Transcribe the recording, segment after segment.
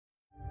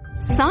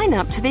Sign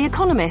up to The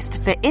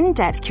Economist for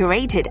in-depth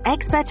curated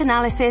expert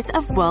analysis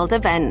of world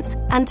events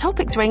and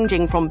topics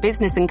ranging from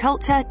business and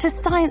culture to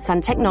science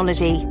and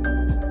technology.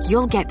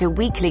 You'll get the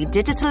weekly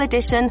digital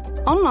edition,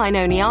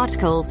 online-only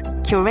articles,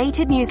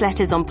 curated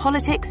newsletters on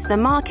politics, the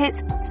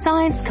markets,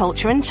 science,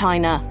 culture and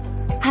China,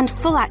 and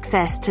full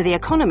access to The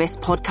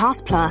Economist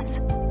Podcast Plus.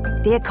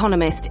 The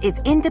Economist is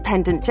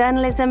independent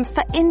journalism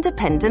for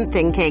independent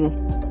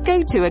thinking.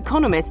 Go to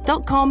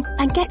economist.com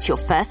and get your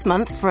first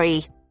month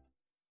free.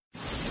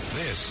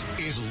 This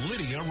is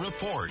Lidia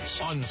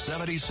Reports on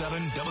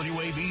 77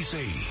 WABC.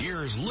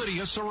 Here's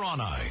Lydia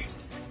Serrani.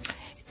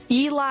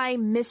 Eli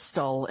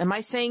Mistel. Am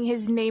I saying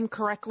his name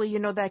correctly? You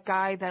know, that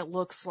guy that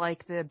looks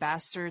like the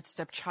bastard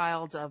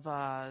stepchild of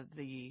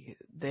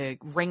the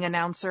ring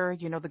announcer?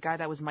 You know, the guy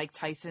that was Mike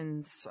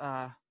Tyson's...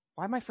 why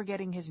am I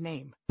forgetting his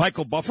name?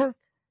 Michael Buffer?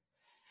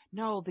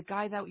 No, the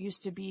guy that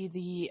used to be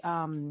the...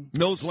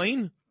 Mills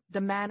Lane?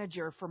 The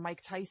manager for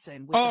Mike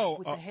Tyson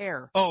with the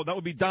hair. Oh, that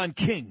would be Don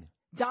King.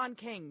 Don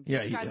King.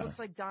 Yeah, this guy looks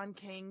like Don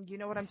King. You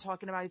know what I'm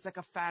talking about? He's like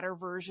a fatter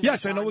version.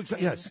 Yes, of I know Don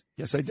exactly. King.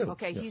 Yes, I do.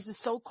 Okay, yeah. He's the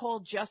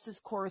so-called justice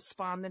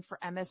correspondent for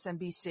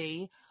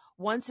MSNBC.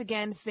 Once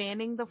again,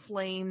 fanning the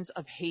flames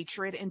of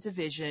hatred and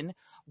division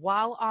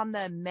while on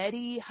the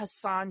Mehdi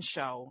Hassan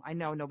show. I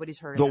know nobody's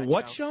heard of that. The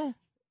what show?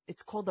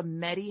 It's called the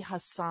Mehdi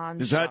Hassan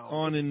show. Is that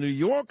on in New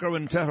York or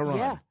in Tehran?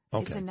 Yeah.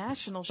 Okay. It's a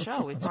national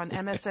show. It's on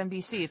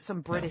MSNBC. It's some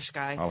British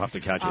guy. I'll have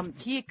to catch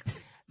it.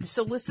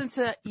 So listen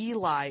to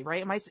Eli,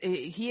 right?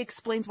 He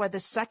explains why the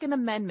Second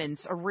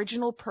Amendment's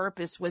original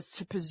purpose was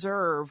to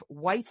preserve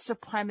white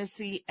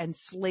supremacy and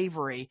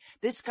slavery.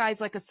 This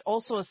guy's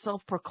also a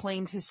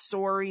self-proclaimed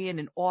historian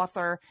and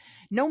author.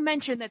 No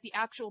mention that the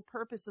actual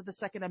purpose of the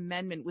Second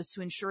Amendment was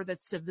to ensure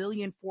that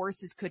civilian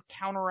forces could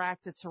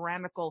counteract a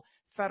tyrannical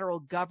federal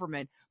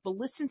government. But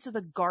listen to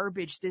the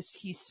garbage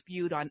he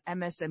spewed on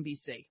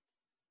MSNBC.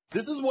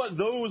 This is what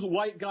those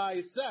white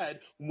guys said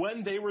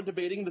when they were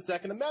debating the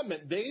Second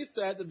Amendment. They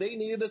said that they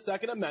needed a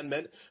Second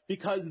Amendment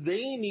because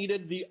they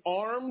needed the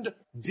armed,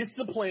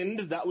 disciplined,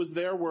 that was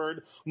their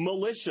word,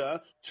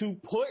 militia to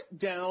put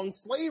down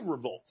slave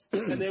revolts.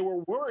 And they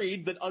were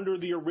worried that under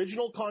the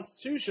original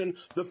Constitution,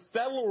 the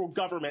federal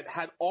government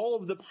had all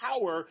of the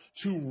power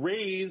to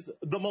raise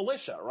the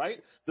militia,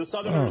 right? The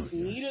Southerners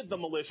needed the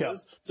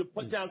militias to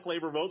put down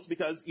slave revolts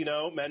because, you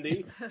know,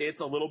 Mendy,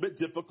 it's a little bit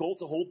difficult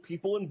to hold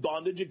people in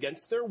bondage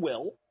against their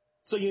will.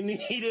 So you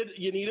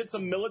needed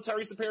some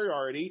military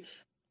superiority.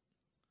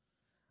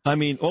 I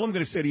mean, all I'm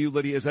going to say to you,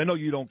 Lydia, is I know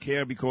you don't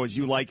care because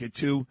you like it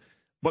too,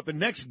 but the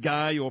next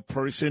guy or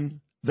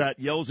person that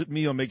yells at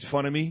me or makes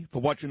fun of me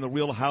for watching The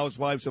Real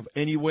Housewives of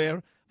Anywhere,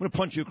 I'm going to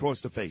punch you across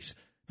the face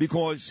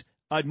because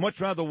I'd much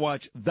rather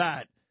watch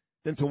that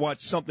than to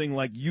watch something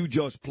like you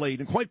just played.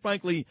 And quite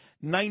frankly,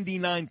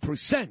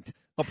 99%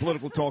 of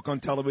political talk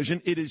on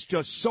television, it is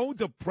just so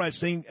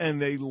depressing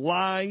and they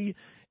lie.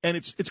 And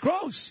it's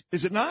gross,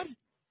 is it not?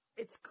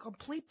 It's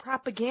complete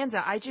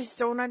propaganda. I just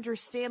don't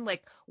understand,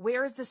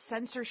 where's the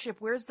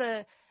censorship?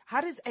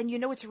 And you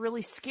know, it's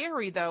really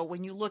scary, though,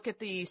 when you look at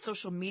the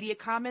social media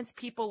comments,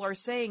 people are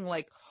saying,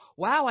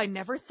 wow, I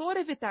never thought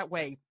of it that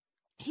way.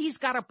 He's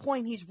got a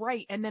point. He's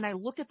right. And then I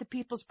look at the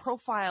people's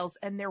profiles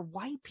and they're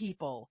white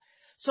people.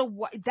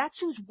 So that's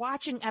who's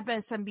watching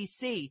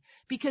MSNBC,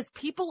 because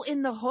people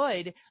in the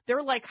hood,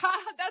 they're like,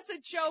 that's a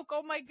joke.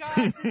 Oh my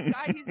God, this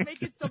guy, he's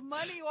making some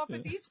money off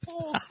of these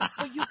fools.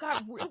 But you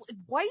got real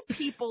white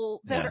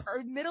people that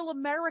are middle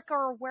America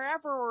or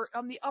wherever, or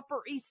on the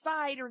Upper East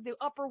Side or the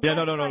Upper West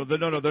Side.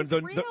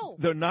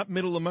 They're not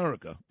middle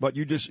America, but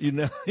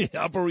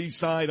Upper East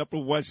Side, Upper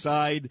West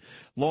Side,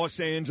 Los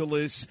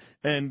Angeles,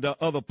 and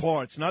other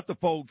parts. Not the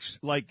folks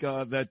like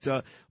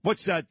that.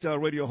 What's that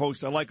radio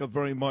host? I like her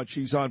very much.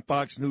 She's on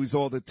Fox News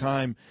all the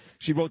time.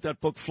 She wrote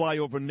that book,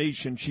 Flyover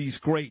Nation. She's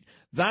great.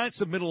 That's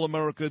the middle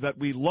America that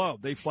we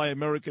love. They fly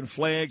American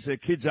flags. Their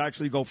kids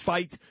actually go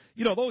fight.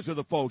 You know, those are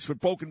the folks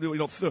with broken,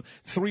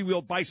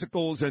 three-wheeled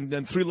bicycles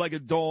and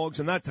three-legged dogs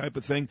and that type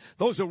of thing.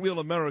 Those are real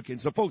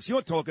Americans. The folks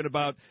you're talking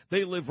about,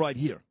 they live right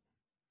here.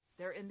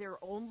 They're in their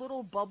own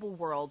little bubble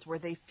world where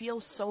they feel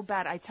so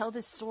bad. I tell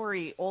this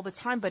story all the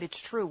time, but it's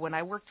true. When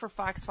I worked for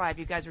Fox 5,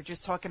 you guys were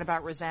just talking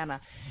about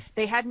Rosanna.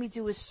 They had me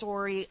do a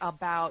story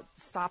about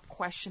stop,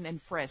 question,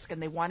 and frisk,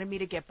 and they wanted me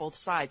to get both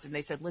sides. And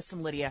they said,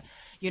 listen, Lydia,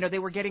 they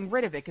were getting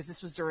rid of it because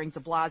this was during de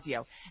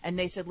Blasio. And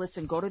they said,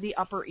 listen, go to the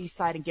Upper East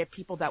Side and get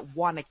people that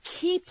want to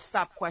keep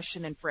stop,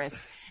 question, and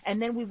frisk.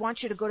 And then we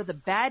want you to go to the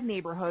bad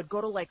neighborhood, go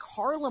to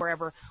Harlem,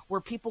 wherever,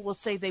 where people will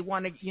say they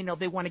want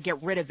to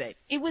get rid of it.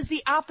 It was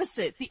the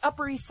opposite. The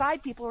Upper East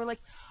Side people were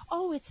like,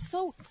 oh, it's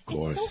so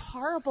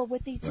horrible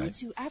what they do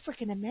to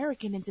African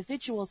American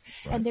individuals,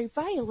 and they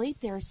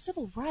violate their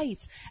civil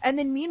rights. And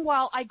then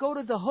meanwhile, I go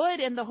to the hood,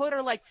 and the hood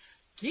are like,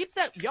 keep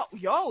that,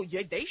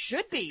 they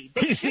should be.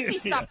 They should be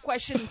stop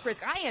questioning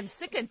frisk. I am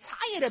sick and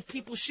tired of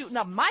people shooting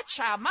up my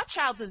child. My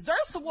child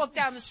deserves to walk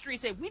down the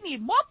street and say, we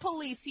need more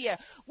police here.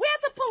 Where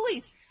are the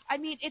police? I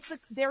mean,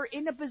 they're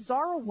in a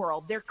bizarre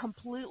world. They're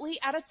completely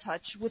out of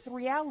touch with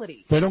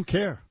reality. They don't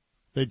care.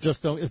 They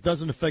just don't. It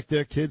doesn't affect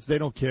their kids. They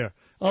don't care.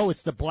 oh,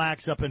 it's the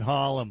blacks up in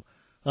Harlem.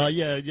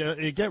 Yeah,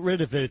 get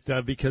rid of it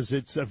because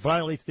it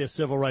violates their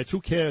civil rights. Who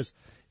cares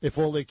if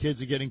all their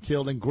kids are getting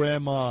killed and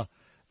grandma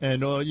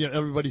and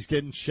everybody's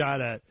getting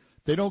shot at?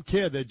 They don't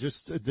care. They're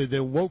just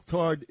they're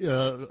woke-tard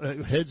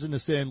heads in the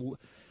sand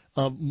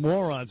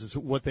morons is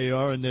what they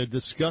are, and they're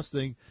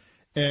disgusting.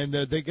 And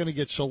they're going to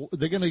get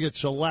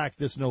shellacked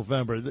this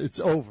November. It's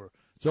over.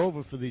 It's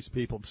over for these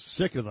people. I'm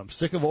sick of them.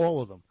 Sick of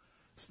all of them.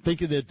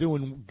 Thinking they're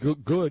doing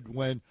good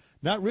when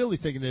not really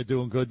thinking they're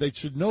doing good. They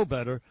should know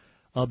better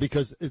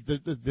because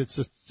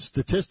the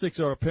statistics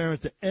are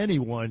apparent to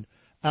anyone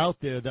out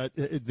there that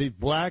the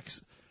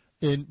blacks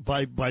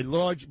by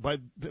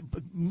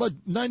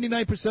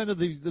 99% of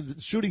the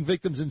shooting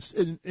victims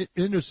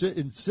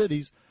in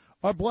cities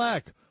are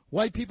black.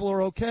 White people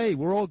are okay.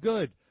 We're all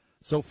good.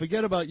 So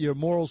forget about your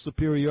moral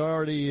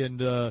superiority and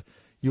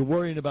you're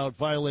worrying about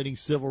violating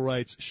civil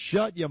rights.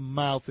 Shut your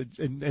mouth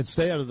and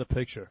stay out of the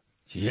picture.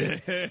 Yeah,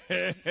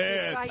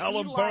 tell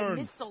him burn.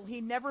 Missile, he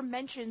never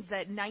mentions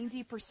that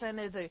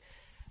 90% of the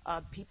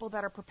people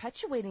that are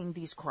perpetuating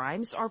these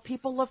crimes are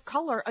people of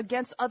color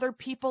against other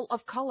people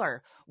of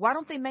color. Why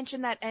don't they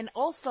mention that? And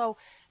also,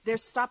 their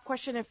stop,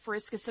 question, and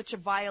frisk is such a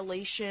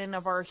violation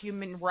of our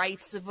human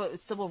rights,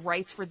 civil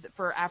rights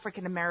for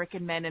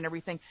African-American men and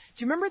everything.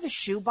 Do you remember the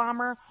shoe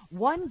bomber?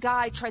 One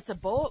guy tried to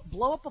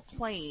blow up a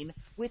plane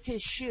with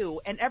his shoe,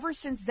 and ever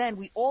since then,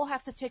 we all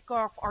have to take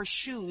off our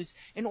shoes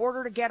in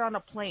order to get on a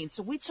plane.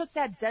 So we took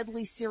that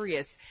deadly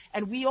serious,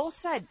 and we all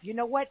said, you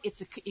know what?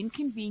 It's an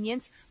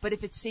inconvenience, but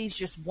if it saves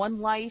just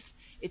one life,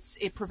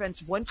 it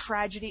prevents one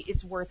tragedy,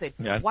 it's worth it.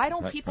 Yeah, why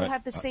don't people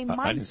have the same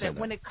mindset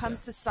when it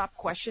comes to stop,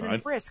 question,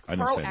 and frisk?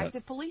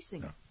 Proactive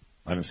policing. No,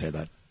 I didn't say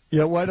that.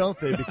 Yeah, why don't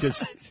they?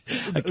 Because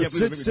I can't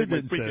believe they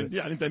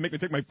make me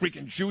take my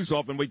freaking shoes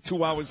off and wait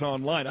 2 hours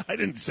online. I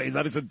didn't say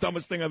that. It's the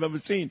dumbest thing I've ever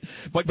seen.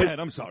 But go ahead,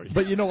 I'm sorry.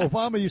 But,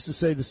 Obama used to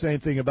say the same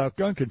thing about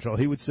gun control.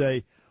 He would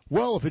say,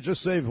 well, if it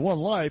just saves one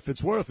life,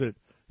 it's worth it.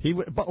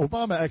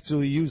 Obama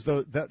actually used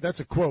that's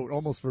a quote,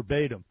 almost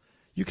verbatim.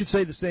 You could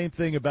say the same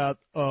thing about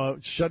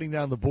shutting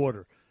down the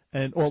border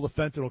and all the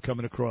fentanyl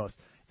coming across.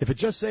 If it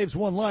just saves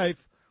one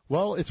life,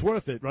 well, it's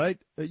worth it, right?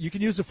 You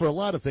can use it for a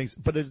lot of things,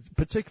 but it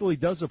particularly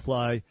does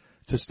apply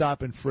to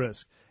stop and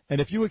frisk. And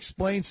if you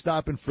explain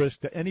stop and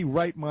frisk to any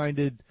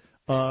right-minded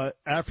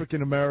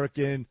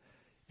African-American,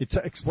 it's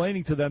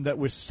explaining to them that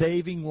we're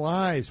saving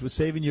lives. We're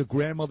saving your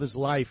grandmother's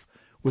life.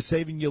 We're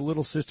saving your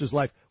little sister's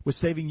life. We're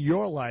saving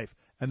your life.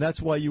 And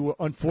that's why you were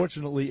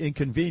unfortunately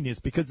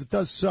inconvenienced, because it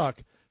does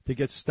suck to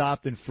get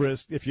stopped and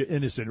frisked if you're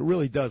innocent. It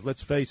really does.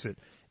 Let's face it.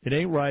 It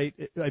ain't right.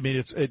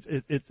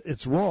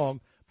 It's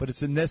wrong. But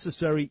it's a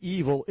necessary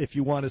evil if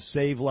you want to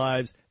save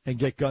lives and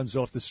get guns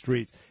off the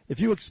streets.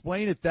 If you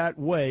explain it that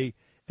way,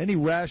 any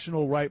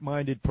rational,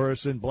 right-minded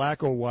person,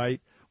 black or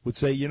white, would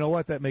say, you know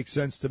what, that makes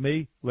sense to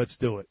me. Let's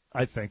do it,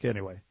 I think,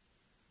 anyway.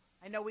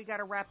 I know we got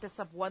to wrap this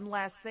up. One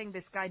last thing.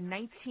 This guy,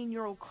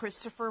 19-year-old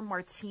Christopher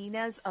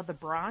Martinez of the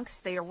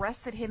Bronx, they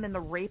arrested him in the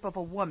rape of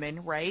a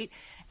woman, right?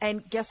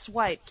 And guess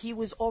what? He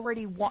was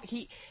already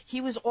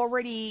he was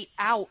already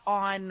out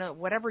on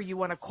whatever you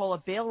want to call a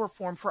bail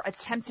reform for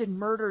attempted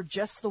murder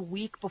just the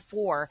week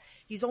before.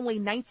 He's only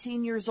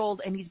 19 years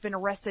old, and he's been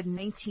arrested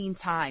 19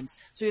 times.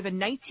 So you have a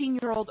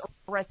 19-year-old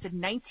arrested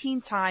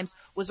 19 times,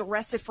 was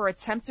arrested for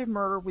attempted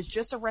murder, was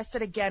just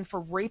arrested again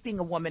for raping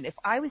a woman. If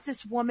I was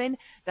this woman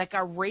that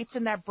got raped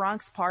in that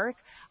Bronx Park,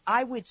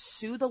 I would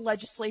sue the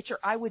legislature.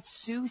 I would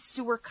sue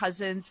Stuart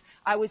Cousins.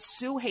 I would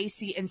sue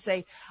Hasty and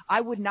say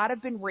I would not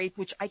have been raped,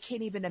 which I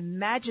can't even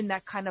imagine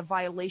that kind of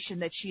violation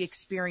that she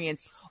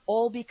experienced,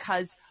 all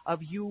because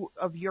of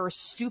your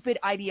stupid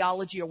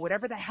ideology or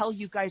whatever the hell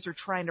you guys are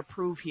trying to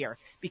prove here.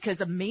 Because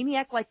a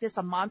maniac like this,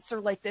 a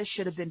monster like this,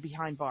 should have been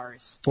behind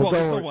bars. Well,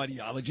 there's no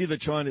ideology.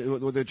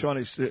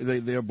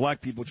 They're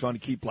black people trying to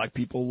keep black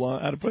people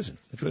out of prison.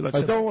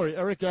 Don't worry.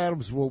 Eric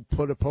Adams will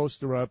put a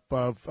poster up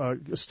of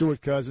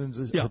Stuart Cousins,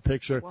 a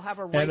picture,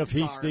 and of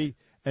Hasty,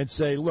 and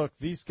say, look,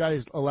 these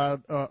guys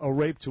allowed a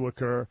rape to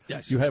occur.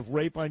 Yes. You have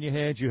rape on your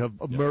hands. You have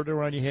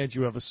murder on your hands.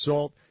 You have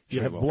assault.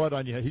 You have blood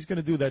on your hands. He's going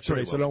to do that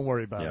today, so don't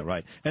worry about it. Yeah,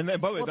 right. And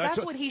then, by the way,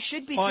 that's what he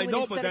should be doing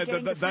instead of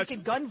getting the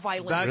freaking gun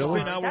violence. That's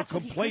been our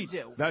complaint.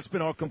 That's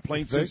been our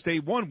complaint since day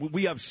one.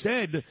 We have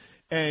said,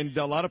 and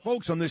a lot of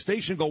folks on this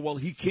station go, well,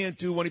 he can't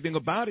do anything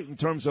about it in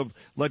terms of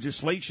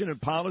legislation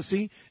and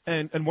policy.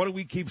 And what do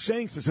we keep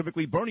saying,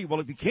 specifically Bernie?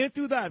 Well, if he can't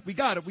do that, we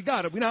got it. We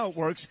know how it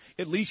works.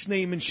 At least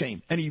name and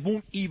shame. And he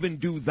won't even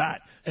do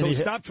that. So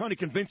stop trying to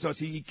convince us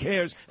he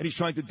cares and he's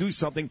trying to do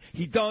something.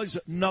 He does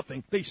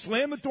nothing. They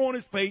slam the door in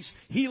his face.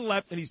 He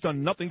left, and he's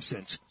done nothing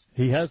since.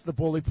 He has the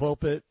bully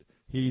pulpit.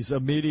 He's a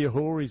media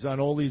whore. He's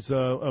on all these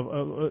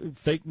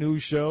fake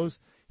news shows.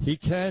 He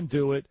can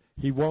do it.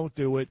 He won't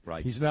do it.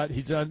 Right. He's not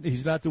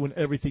doing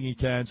everything he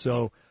can.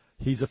 So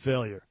he's a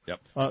failure.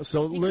 Yep.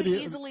 So He Lydia,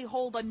 could easily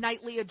hold a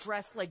nightly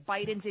address like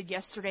Biden did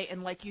yesterday,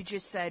 and like you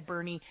just said,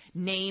 Bernie,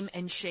 name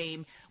and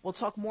shame. We'll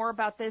talk more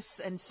about this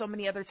and so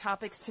many other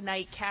topics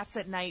tonight. Cats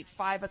at Night,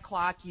 5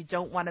 o'clock. You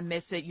don't want to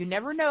miss it. You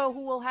never know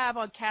who we'll have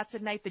on Cats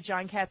at Night, the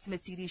John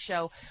Katzmatidis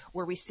show,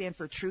 where we stand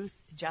for truth,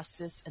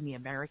 justice, and the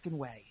American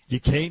way. you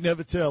can't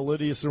never tell.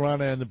 Lydia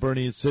Serrano and the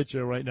Bernie and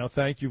Sitcha right now.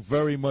 Thank you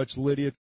very much, Lydia.